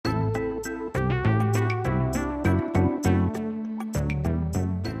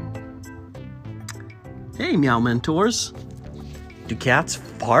Hey, Meow Mentors. Do cats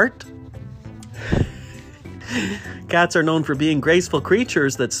fart? Cats are known for being graceful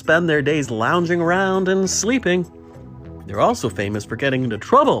creatures that spend their days lounging around and sleeping. They're also famous for getting into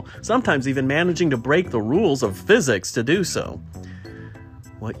trouble, sometimes even managing to break the rules of physics to do so.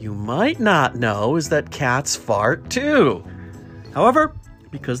 What you might not know is that cats fart too. However,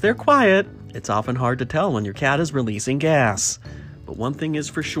 because they're quiet, it's often hard to tell when your cat is releasing gas. But one thing is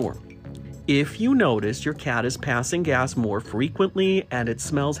for sure. If you notice your cat is passing gas more frequently and it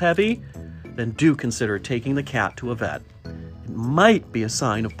smells heavy, then do consider taking the cat to a vet. It might be a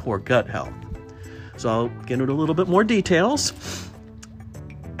sign of poor gut health. So I'll get into a little bit more details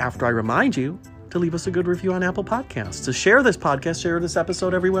after I remind you to leave us a good review on Apple Podcasts, to share this podcast, share this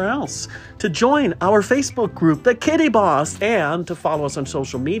episode everywhere else, to join our Facebook group, The Kitty Boss, and to follow us on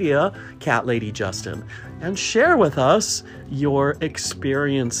social media, Cat Lady Justin, and share with us your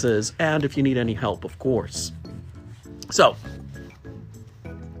experiences, and if you need any help, of course. So,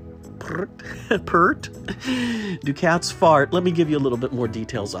 pert? Do cats fart? Let me give you a little bit more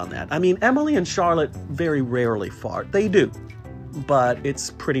details on that. I mean, Emily and Charlotte very rarely fart. They do, but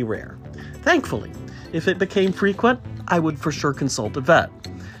it's pretty rare. Thankfully, if it became frequent, I would for sure consult a vet.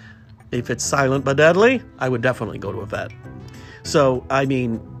 If it's silent but deadly, I would definitely go to a vet. So, I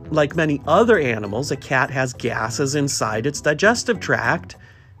mean, like many other animals, a cat has gases inside its digestive tract,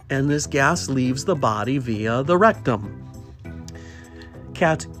 and this gas leaves the body via the rectum.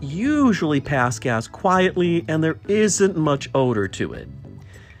 Cats usually pass gas quietly, and there isn't much odor to it.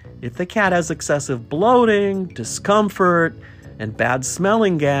 If the cat has excessive bloating, discomfort, and bad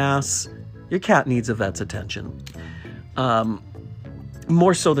smelling gas, your cat needs a vet's attention.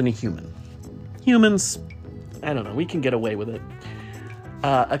 More so than a human. Humans, I don't know, we can get away with it.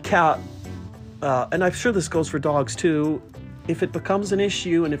 A cat, and I'm sure this goes for dogs too, if it becomes an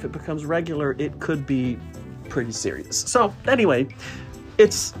issue and if it becomes regular, it could be pretty serious. So anyway,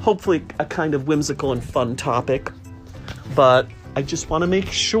 it's hopefully a kind of whimsical and fun topic, but I just want to make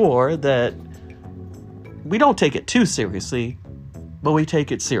sure that we don't take it too seriously, but we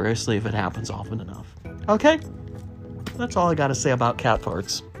take it seriously if it happens often enough. Okay? That's all I got to say about cat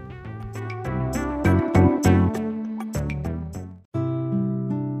farts.